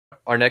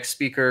our next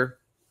speaker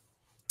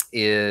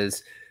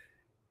is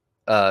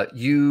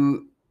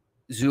Youzou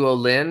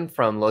Lin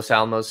from Los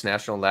Alamos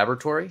National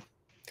Laboratory.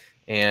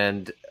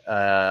 And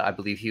I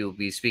believe he will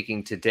be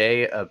speaking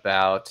today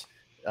about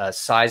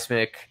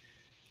seismic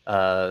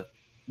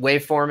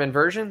waveform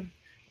inversion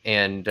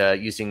and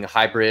using a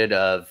hybrid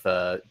of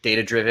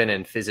data-driven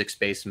and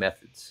physics-based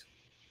methods.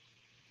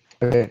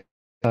 Okay,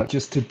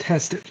 just to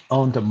test it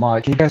on the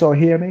mic. Can you guys all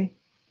hear me?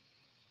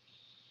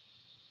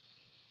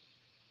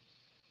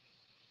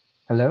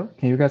 Hello,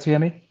 can you guys hear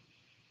me?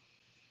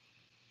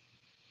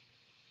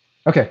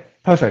 Okay,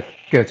 perfect,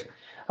 good.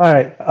 All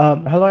right,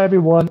 hello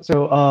everyone.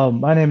 So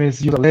my name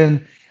is Youzou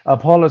Lin. I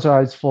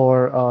apologize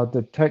for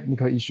the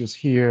technical issues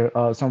here.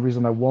 Some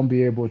reason I won't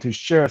be able to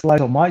share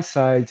slides on my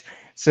side.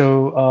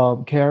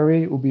 So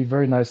Carrie will be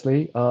very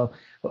nicely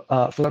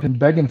flipping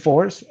back and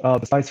forth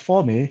the slides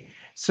for me.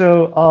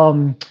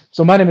 So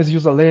so my name is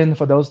Youzou Lin.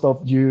 For those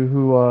of you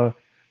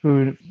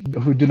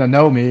who do not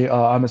know me,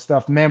 I'm a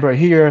staff member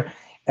here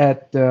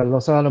at the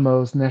Los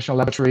Alamos National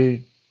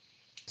Laboratory.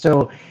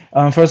 So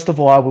first of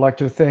all, I would like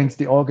to thank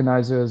the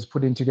organizers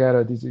putting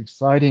together this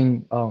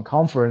exciting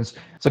conference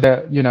so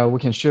that we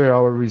can share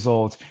our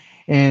results.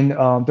 And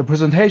the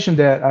presentation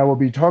that I will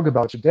be talking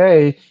about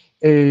today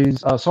is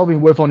solving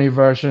waveform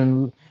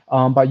inversion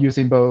by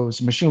using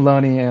both machine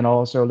learning and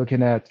also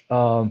looking at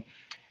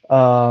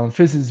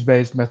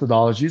physics-based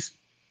methodologies.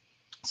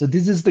 So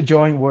this is the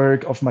joint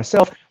work of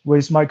myself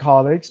with my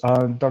colleagues,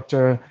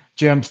 Dr.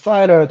 James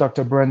Thaler,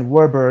 Dr. Brent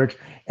Warburg,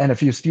 and a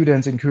few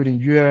students, including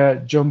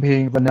Yue,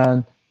 Zhongping,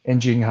 Renan,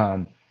 and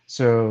Jinghan.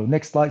 So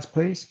next slides,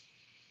 please.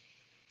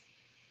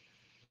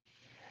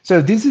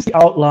 So this is the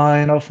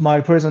outline of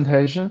my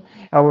presentation.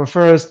 I will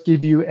first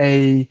give you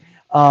a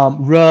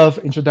rough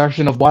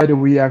introduction of why do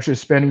we actually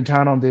spending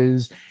time on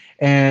this,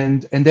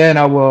 and then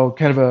I will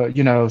kind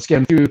of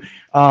skim through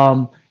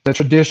the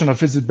traditional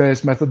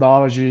physics-based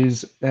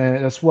methodologies,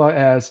 as well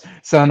as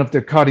some of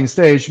the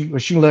cutting-stage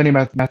machine learning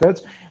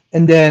methods.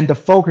 And then the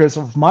focus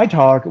of my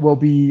talk will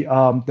be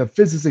the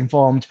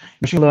physics-informed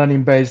machine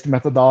learning-based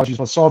methodologies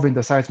for solving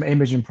the seismic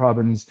imaging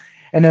problems.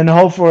 And then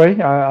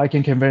hopefully I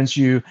can convince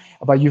you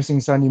by using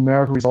some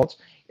numerical results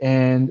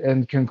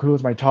and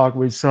conclude my talk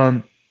with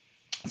some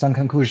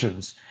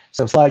conclusions.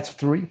 So slide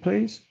 3,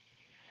 please.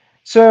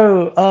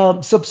 So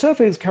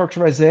subsurface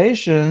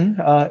characterization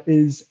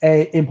is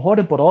an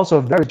important but also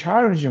a very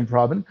challenging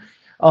problem.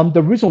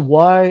 The reason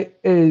why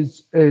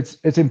is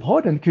it's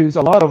important because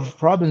a lot of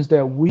problems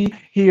that we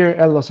here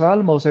at Los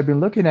Alamos have been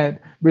looking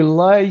at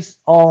relies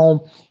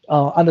on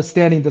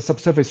understanding the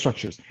subsurface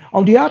structures.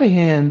 On the other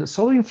hand,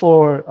 solving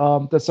for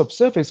the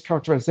subsurface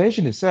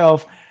characterization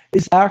itself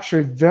is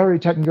actually very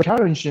technically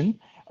challenging.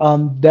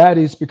 That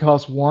is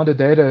because one, the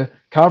data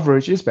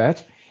coverage is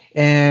bad.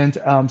 And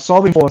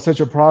solving for such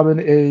a problem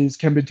is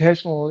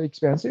computationally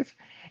expensive,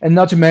 and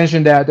not to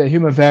mention that the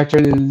human factor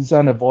is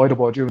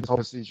unavoidable during the whole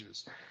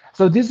procedures.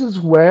 So this is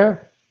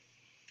where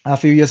a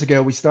few years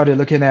ago we started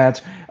looking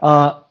at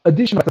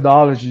additional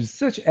methodologies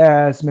such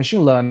as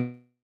machine learning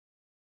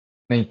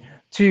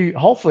to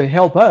hopefully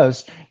help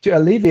us to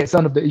alleviate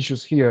some of the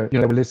issues here we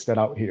listed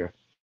out here.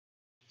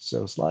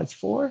 So slides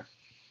 4.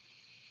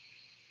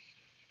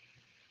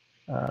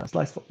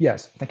 Slides 4.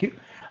 Yes, thank you.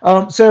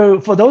 So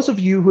for those of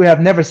you who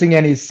have never seen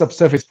any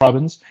subsurface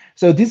problems,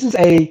 so this is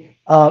a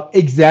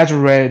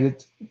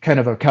exaggerated kind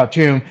of a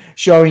cartoon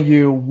showing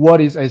you what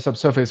is a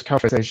subsurface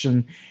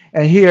characterization.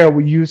 And here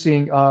we're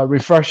using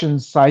refraction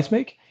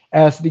seismic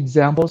as the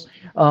examples.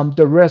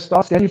 The red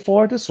star standing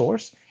for the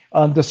source.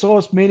 The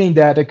source meaning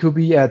that it could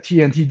be a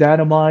TNT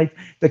dynamite,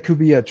 there could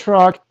be a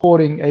truck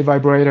pulling a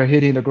vibrator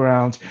hitting the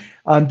ground.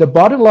 The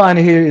bottom line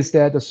here is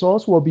that the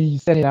source will be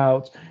sending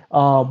out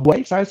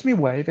seismic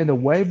wave, and the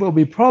wave will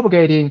be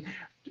propagating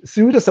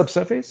through the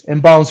subsurface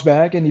and bounce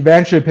back and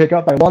eventually pick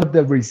up by one of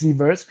the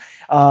receivers,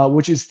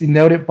 which is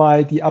denoted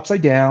by the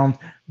upside down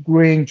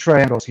green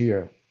triangles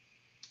here.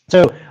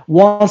 So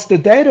once the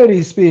data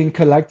is being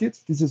collected,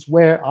 this is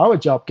where our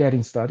job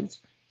getting started.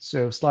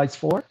 So slides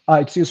 4,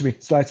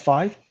 slides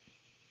 5.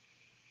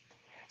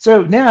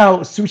 So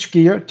now switch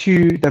gear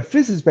to the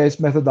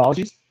physics-based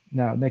methodologies.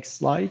 Now next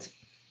slide.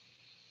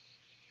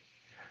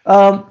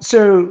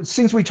 So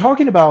since we're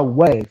talking about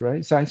wave,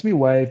 right, seismic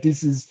wave,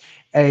 this is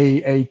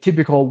a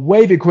typical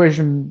wave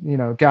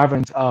equation,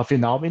 governed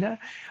phenomena.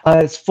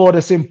 As for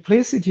the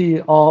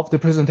simplicity of the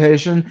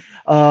presentation,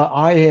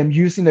 I am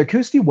using the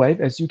acoustic wave,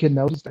 as you can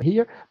notice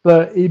here,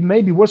 but it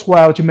may be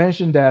worthwhile to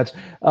mention that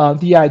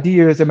the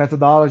ideas and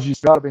methodologies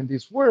developed in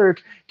this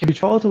work can be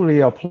totally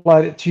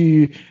applied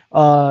to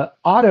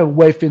other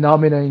wave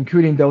phenomena,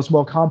 including those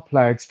more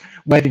complex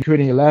wave,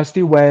 including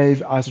elastic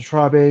wave,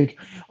 isotropic,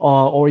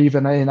 or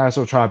even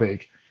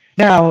anisotropic.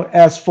 Now,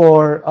 as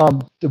for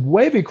the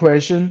wave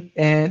equation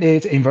and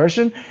its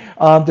inversion,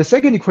 the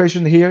second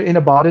equation here in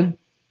the bottom,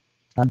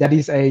 that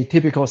is a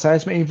typical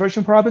seismic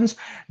inversion problems,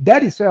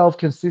 that itself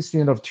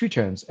consisting of two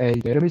terms, a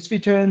data mystery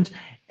term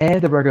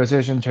and the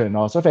regularization term,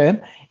 also of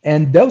M.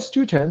 And those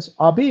two terms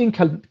are being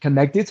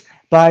connected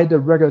by the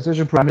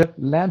regularization parameter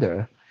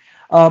lambda.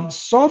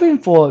 Solving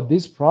for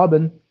this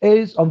problem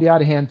is, on the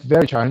other hand,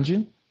 very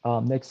challenging.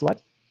 Next slide.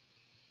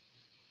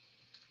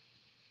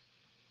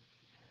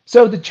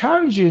 So the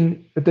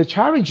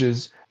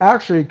challenges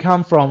actually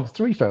come from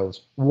three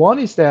fields. One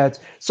is that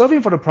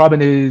solving for the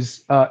problem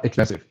is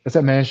expensive. As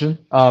I mentioned,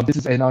 this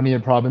is a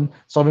nonlinear problem.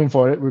 Solving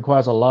for it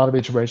requires a lot of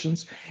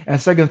iterations. And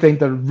second thing,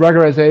 the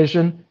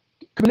regularization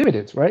could be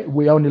limited, right?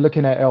 We're only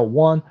looking at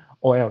L1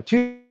 or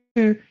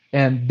L2,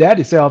 and that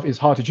itself is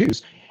hard to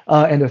choose.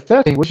 And the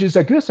third thing, which is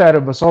a good side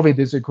of solving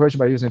this equation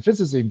by using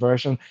physics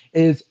inversion,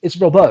 is it's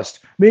robust,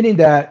 meaning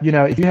that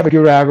if you have a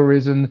good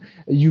algorithm,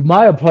 you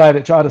might apply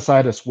it to other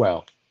side as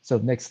well. So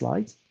next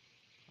slide.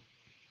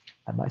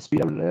 I might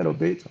speed up a little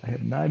bit. I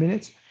have 9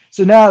 minutes.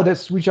 So now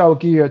let's switch our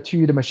gear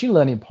to the machine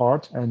learning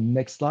part. And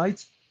next slide.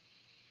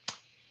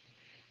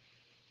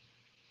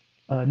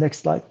 Next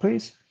slide,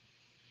 please.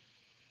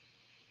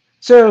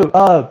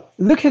 So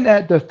looking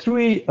at the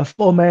three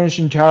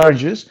aforementioned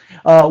challenges,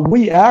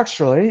 we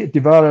actually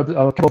developed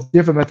a couple of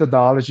different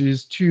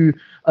methodologies to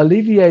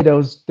alleviate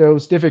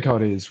those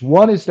difficulties.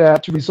 One is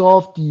that to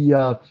resolve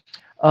the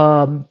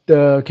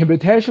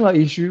computational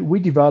issue, we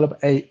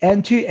developed a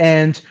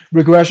end-to-end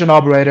regression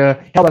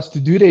operator, help us to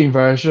do the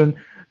inversion.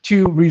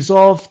 To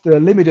resolve the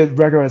limited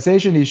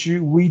regularization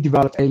issue, we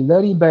developed a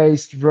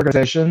learning-based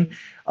regularization,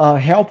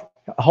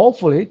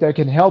 hopefully that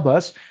can help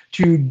us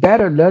to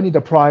better learning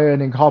the prior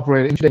and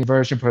incorporate it into the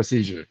inversion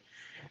procedure.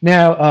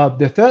 Now,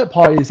 the third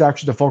part is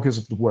actually the focus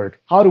of the work.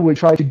 How do we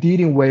try to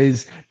dealing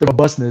with the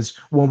robustness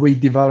when we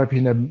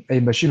developing a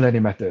machine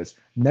learning methods?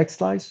 Next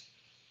slide.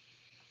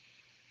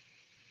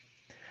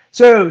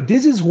 So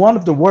this is one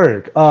of the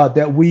work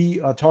that we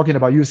are talking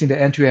about using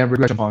the end-to-end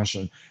regression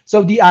function.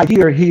 So the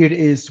idea here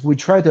is we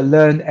try to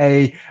learn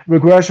a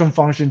regression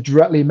function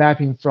directly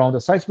mapping from the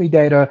seismic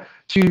data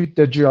to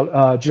the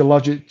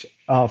geologic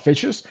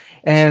features.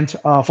 And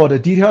for the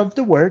detail of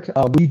the work,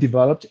 we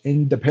developed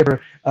in the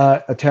paper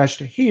attached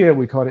here,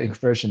 we call it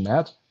inversion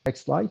net.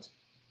 Next slide.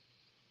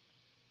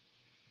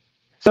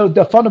 So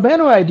the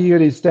fundamental idea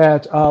is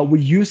that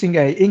we're using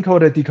a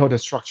encoder-decoder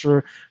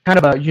structure, kind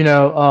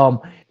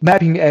of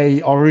mapping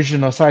a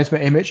original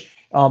seismic image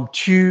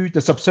to the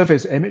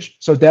subsurface image.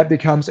 So that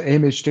becomes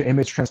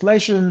image-to-image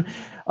translation.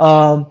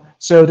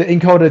 So the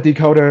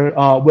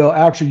encoder-decoder will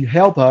actually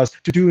help us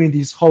to doing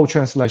these whole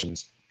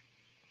translations.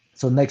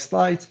 So next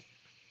slide.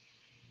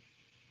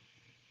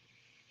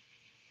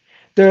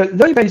 The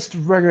learning-based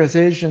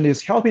regularization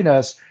is helping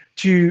us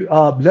to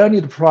learn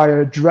it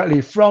prior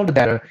directly from the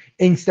data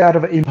instead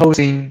of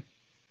imposing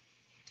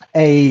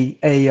a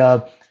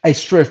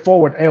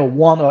straightforward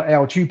L1 or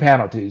L2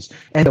 penalties.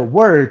 And the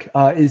work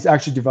is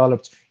actually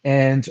developed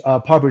and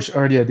published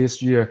earlier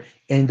this year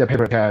in the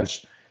paper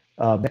attached.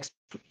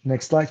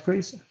 Next slide,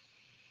 please.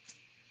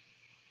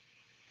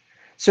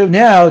 So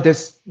now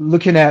that's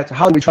looking at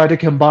how we try to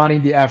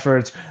combine the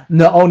efforts,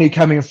 not only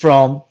coming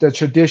from the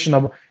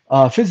traditional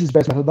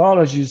physics-based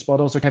methodologies, but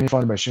also coming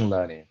from machine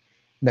learning.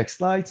 Next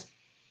slide.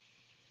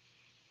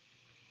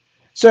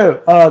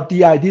 So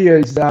the idea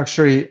is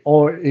actually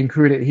all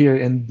included here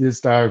in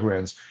these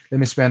diagrams. Let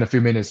me spend a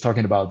few minutes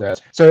talking about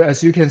that. So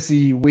as you can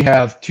see, we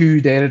have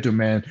two data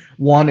domains.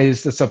 One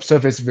is the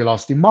subsurface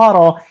velocity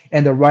model,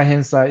 and the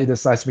right-hand side is the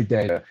seismic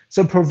data.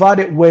 So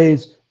provided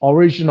with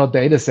original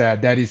data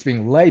set that is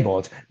being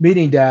labeled,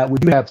 meaning that we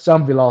do have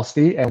some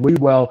velocity, and we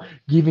will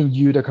giving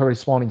you the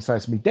corresponding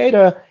seismic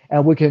data,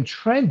 and we can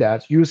train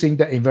that using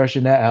the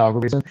inversion net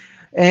algorithm.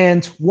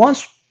 And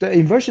once the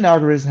inversion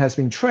algorithm has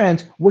been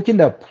trained, we can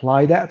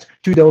apply that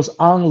to those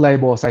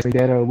unlabeled seismic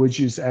data, which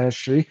is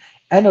actually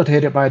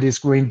annotated by this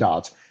green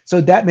dot. So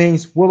that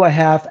means we will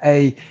have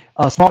a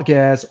smart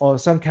guess or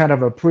some kind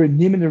of a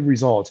preliminary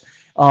result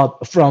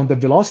from the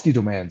velocity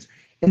domain.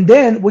 And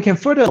then we can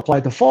further apply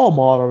the forward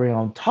modeling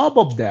on top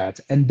of that,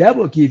 and that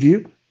will give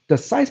you the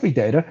seismic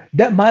data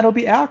that might not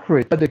be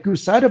accurate. But the good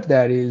side of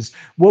that is,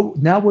 well,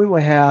 now we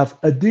will have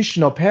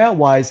additional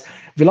pairwise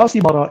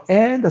velocity model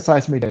and the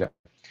seismic data.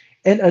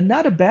 And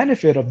another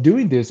benefit of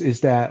doing this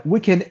is that we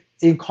can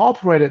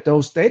incorporate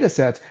those data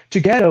sets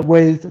together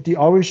with the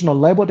original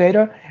label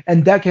data,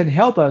 and that can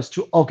help us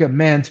to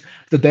augment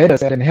the data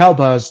set and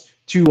help us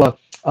to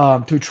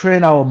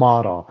train our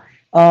model.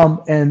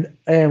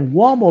 And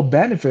one more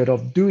benefit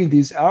of doing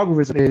this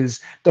algorithm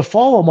is the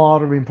forward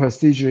modeling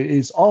procedure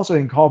is also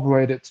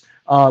incorporated.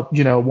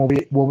 When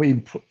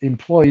we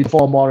employ the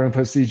forward modeling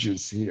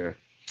procedures here.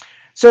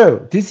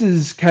 So this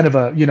is kind of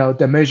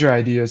the major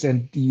ideas,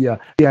 and the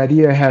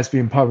idea has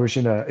been published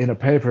in a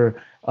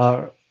paper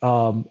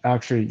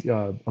actually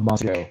a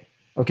month ago.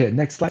 Okay,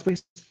 next slide,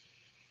 please.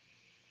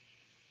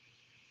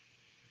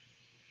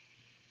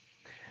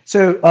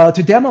 So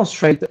to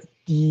demonstrate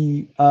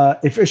the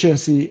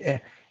efficiency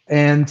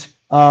and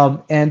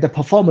the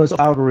performance of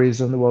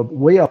algorithm, well,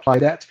 we apply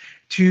that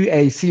to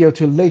a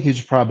CO2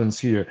 leakage problems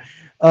here.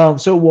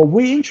 So what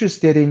we're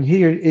interested in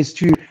here is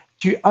to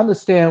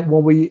understand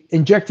when we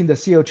injecting the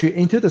CO2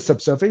 into the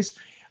subsurface,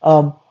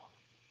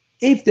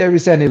 if there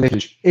is any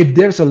leakage. If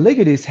there's a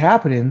leakage is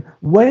happening,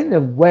 when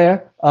and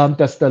where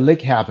does the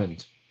leak happen?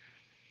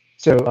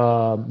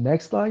 So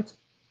next slide.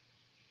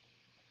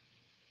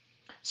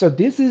 So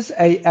this is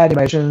a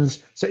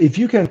animations. So if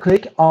you can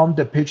click on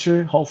the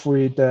picture,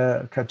 hopefully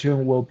the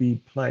cartoon will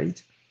be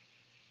played.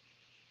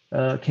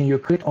 Can you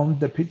click on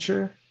the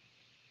picture?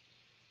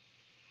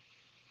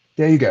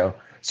 There you go.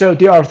 So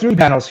there are three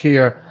panels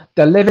here.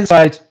 The left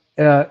side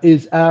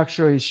is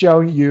actually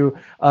showing you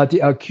the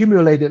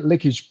accumulated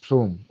leakage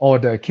plume or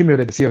the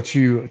accumulated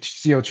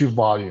CO2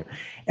 volume.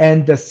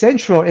 And the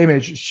central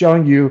image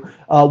showing you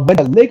when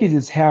the leakage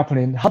is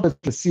happening, how does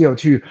the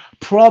CO2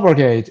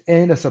 propagate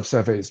in the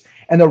subsurface.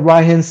 And the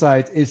right-hand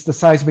side is the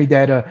seismic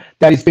data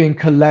that is being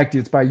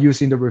collected by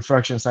using the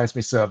refraction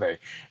seismic survey.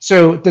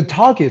 So the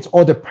target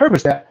or the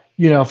purpose that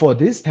for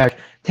this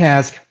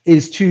task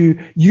is to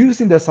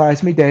using the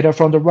seismic data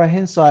from the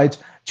right-hand side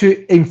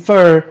to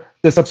infer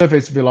the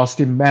subsurface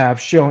velocity map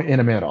shown in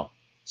the middle.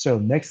 So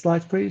next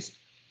slide, please.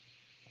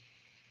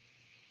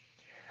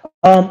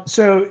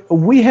 So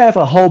we have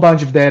a whole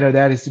bunch of data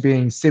that is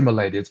being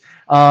simulated.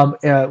 So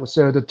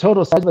the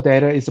total size of the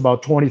data is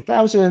about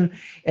 20,000.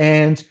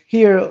 And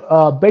here,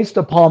 based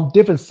upon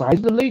different sizes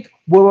of the leak,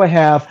 we will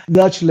have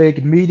large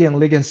leak, medium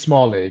leak, and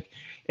small leak.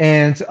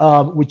 And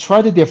we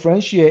try to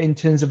differentiate in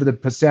terms of the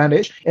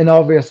percentage. And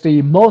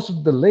obviously, most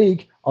of the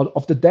leak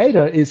of the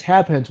data is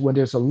happened when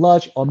there's a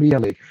large or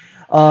medium leak.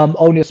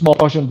 Only a small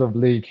portion of the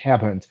leak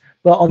happened.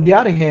 But on the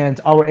other hand,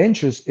 our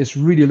interest is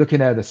really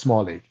looking at the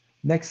small leak.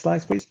 Next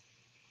slide, please.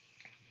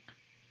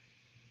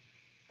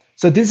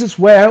 So this is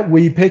where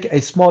we pick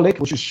a small leak,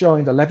 which is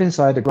showing the left-hand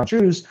side, the ground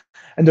truths,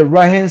 and the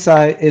right-hand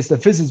side is the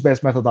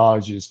physics-based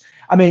methodologies.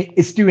 I mean,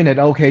 it's doing an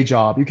okay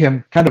job. You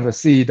can kind of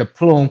see the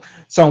plume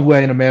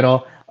somewhere in the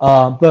middle,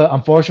 but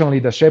unfortunately,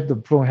 the shape of the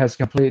plume has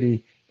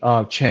completely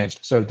changed.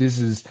 So this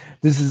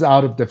is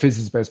out of the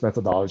physics-based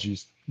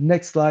methodologies.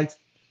 Next slide.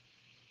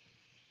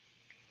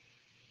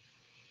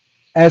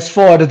 As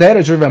for the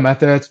data-driven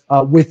method,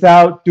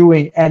 without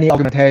doing any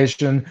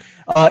augmentation,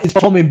 it's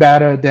performing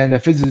better than the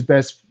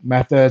physics-based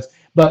methods,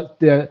 but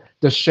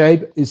the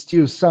shape is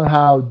still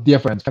somehow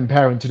different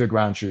comparing to the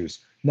ground truths.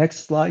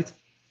 Next slide.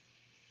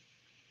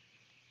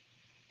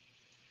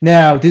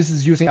 Now, this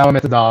is using our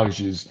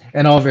methodologies,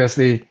 and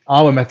obviously,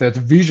 our method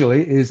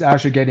visually is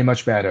actually getting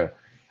much better.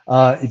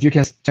 If you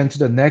can turn to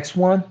the next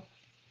one.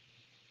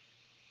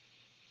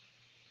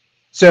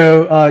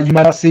 So you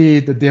might not see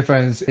the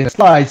difference in the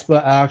slides,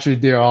 but actually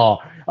there are.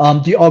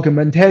 The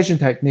augmentation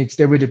techniques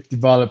that we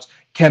developed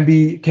can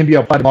be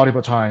applied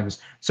multiple times.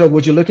 So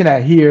what you're looking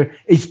at here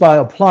is by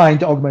applying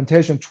the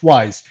augmentation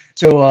twice.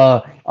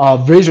 So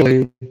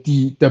visually,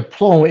 the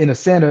plume in the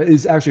center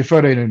is actually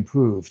further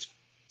improved.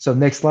 So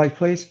next slide,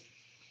 please.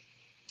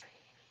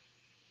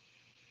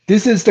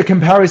 This is the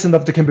comparison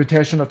of the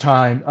computational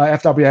time.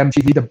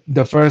 FWMTD,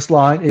 the first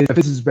line is the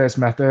physics-based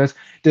methods.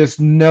 There's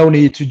no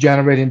need to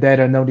generating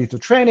data, no need to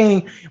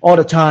training. All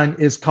the time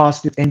is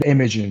costed in the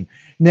imaging.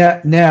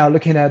 Now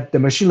looking at the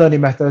machine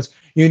learning methods,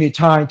 you need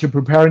time to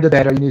prepare the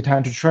data, you need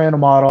time to train a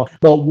model.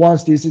 But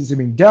once this is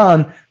being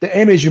done, the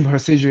imaging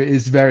procedure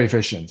is very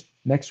efficient.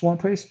 Next one,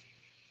 please.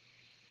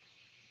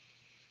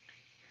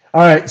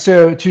 All right,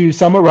 so to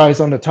summarize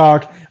on the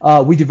talk,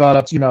 we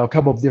developed, a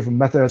couple of different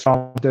methods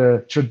from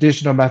the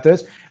traditional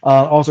methods,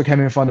 also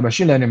coming from the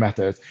machine learning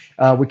methods.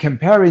 We're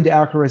comparing the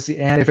accuracy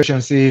and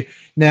efficiency.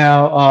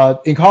 Now,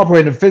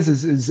 incorporating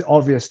physics is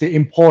obviously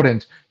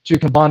important to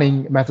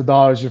combining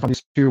methodology from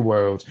these two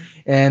worlds.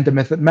 And the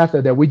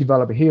method that we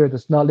develop here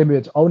does not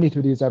limit only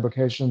to these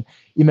applications.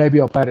 It may be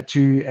applied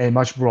to a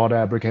much broader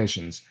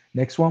applications.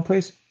 Next one,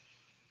 please.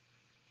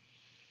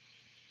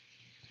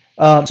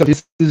 So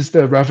this is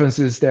the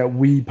references that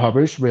we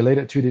published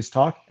related to this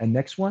talk. And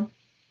next one.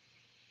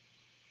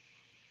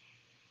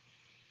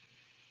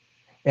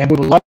 And we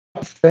would like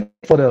to thank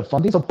for the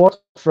funding support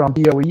from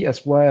DOE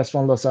as well as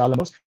from Los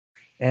Alamos.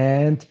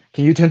 And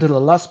can you turn to the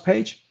last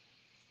page?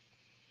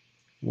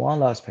 One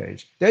last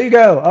page. There you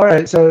go. All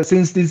right. So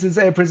since this is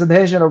a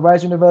presentation of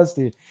Rice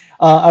University,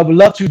 I would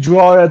love to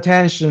draw your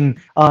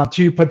attention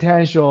to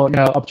potential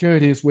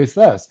opportunities with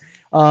us.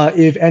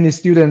 If any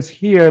students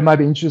here might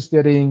be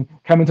interested in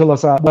coming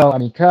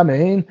to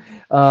coming,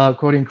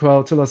 quote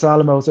unquote, to Los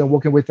Alamos and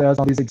working with us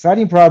on these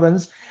exciting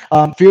problems,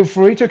 feel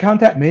free to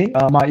contact me.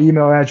 My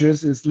email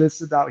address is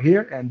listed out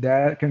here, and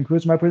that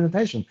concludes my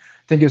presentation.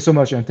 Thank you so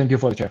much, and thank you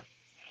for the chair.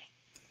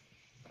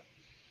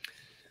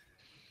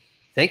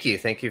 Thank you.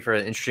 Thank you for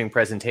an interesting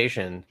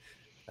presentation.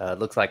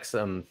 Looks like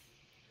some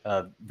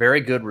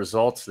very good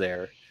results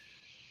there.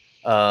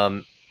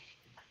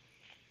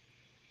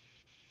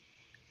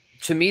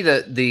 To me,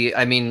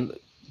 I mean,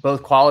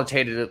 both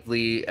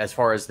qualitatively as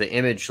far as the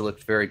image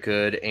looked very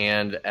good,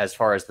 and as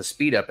far as the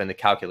speed up in the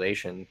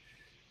calculation.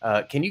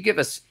 Can you give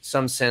us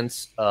some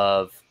sense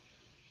of,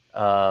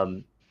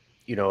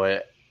 you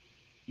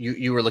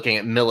were looking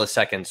at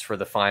milliseconds for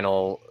the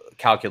final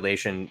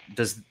calculation.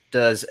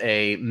 Does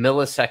a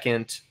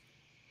millisecond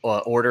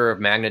order of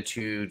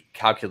magnitude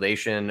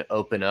calculation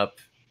open up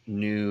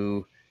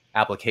new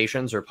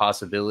applications or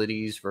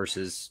possibilities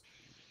versus,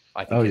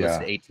 I think it was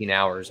 18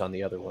 hours on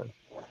the other one?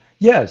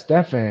 Yes,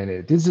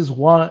 definitely. This is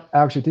one,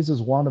 actually, this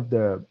is one of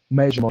the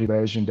major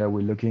motivation that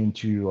we look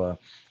into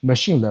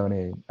machine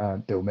learning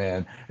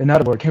domain. In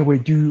other words, can we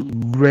do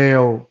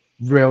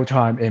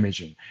real-time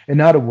imaging?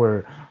 In other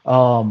words,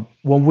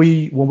 when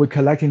we're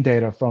collecting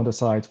data from the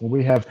sites, when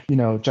we have,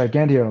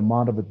 gigantic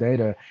amount of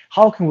data,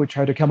 how can we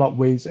try to come up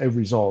with a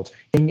result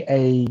in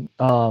a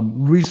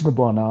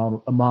reasonable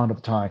amount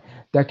of time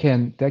that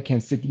can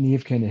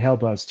significantly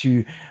help us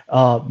to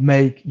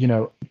make,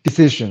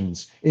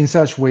 decisions in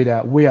such way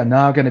that we are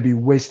not going to be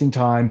wasting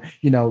time,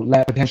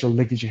 let potential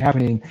leakage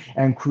happening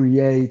and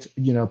create,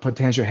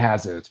 potential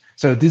hazards.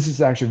 So this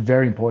is actually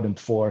very important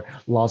for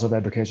lots of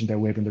applications that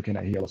we've been looking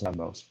at here at Los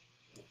Alamos.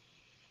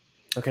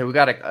 Okay, we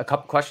got a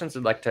couple questions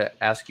I'd like to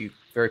ask you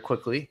very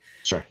quickly.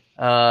 Sure.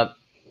 So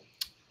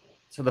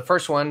the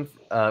first one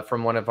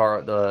from one of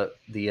the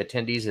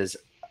attendees is,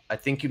 I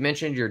think you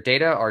mentioned your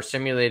data are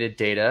simulated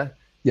data.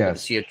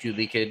 Yes. For the CO2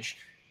 leakage.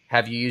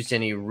 Have you used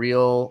any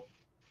real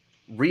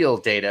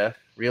data,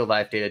 real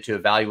life data to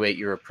evaluate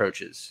your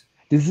approaches?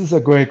 This is a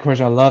great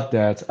question. I love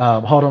that.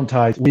 Hold on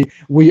tight.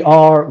 We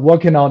are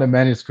working on the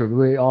manuscript.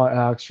 We are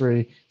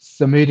actually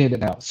submitting it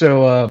now.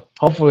 So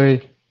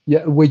hopefully,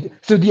 yeah.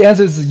 So the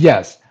answer is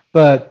yes,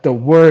 but the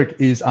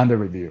work is under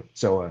review.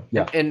 So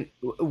yeah. And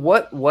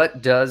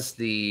what does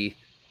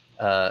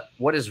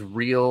what is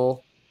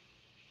real?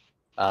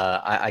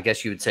 I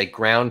guess you would say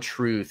ground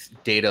truth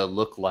data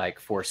look like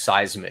for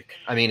seismic?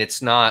 I mean,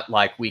 it's not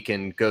like we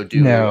can go do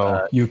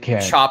you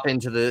can't chop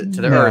into the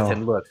earth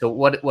and look. So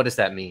what does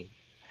that mean?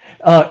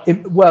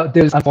 Well,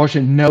 there's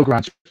unfortunately no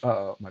ground.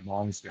 My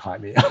mom is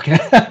behind me.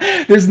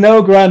 Okay, there's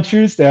no ground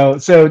truth though.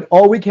 So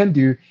all we can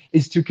do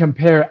is to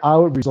compare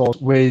our results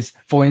with,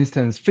 for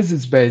instance,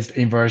 physics-based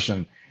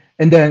inversion,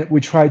 and then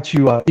we try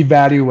to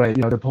evaluate,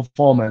 the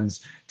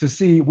performance to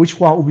see which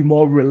one will be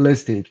more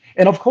realistic.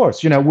 And of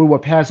course, we will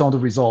pass on the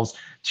results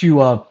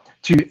to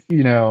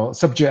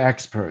subject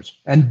experts,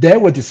 and they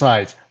will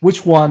decide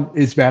which one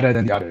is better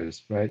than the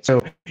others, right?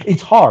 So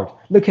it's hard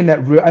looking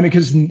at real. I mean,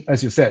 because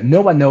as you said, no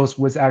one knows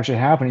what's actually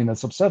happening in the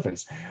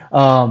subsurface.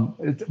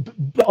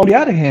 But on the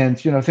other hand,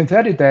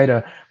 synthetic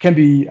data can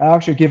be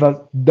actually give us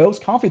those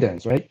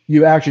confidence, right?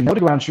 You actually know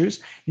the ground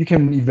truth. You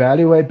can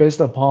evaluate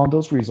based upon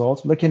those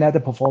results, looking at the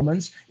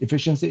performance,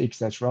 efficiency,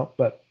 etc.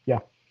 But yeah,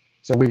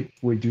 so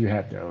we do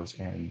have those.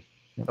 And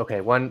okay,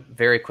 one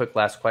very quick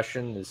last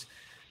question is,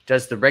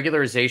 does the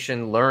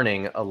regularization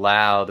learning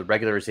allow the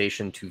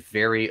regularization to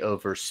vary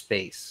over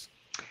space?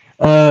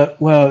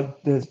 Well,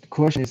 the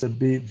question is a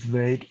bit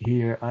vague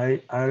here.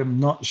 I'm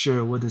not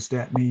sure what does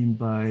that mean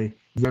by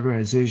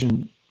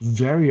regularization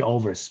vary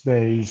over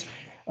space.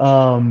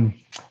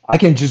 I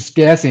can just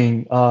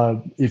guessing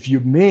if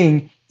you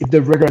mean if the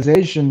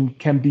regularization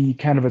can be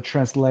kind of a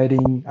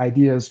translating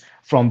ideas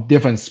from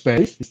different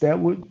space. Is that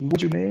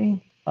what you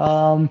mean?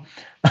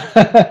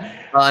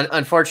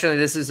 Unfortunately,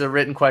 this is a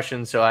written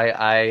question, so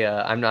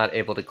I'm not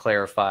able to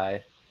clarify.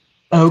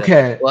 But,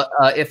 okay. Well,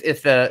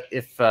 if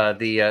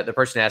the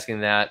person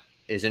asking that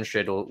is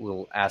interested,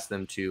 we'll ask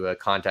them to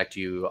contact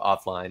you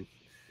offline.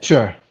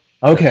 Sure.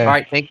 Okay. All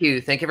right. Thank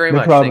you. Thank you very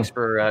much. problem. Thanks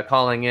for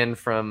calling in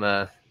from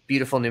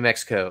beautiful New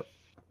Mexico.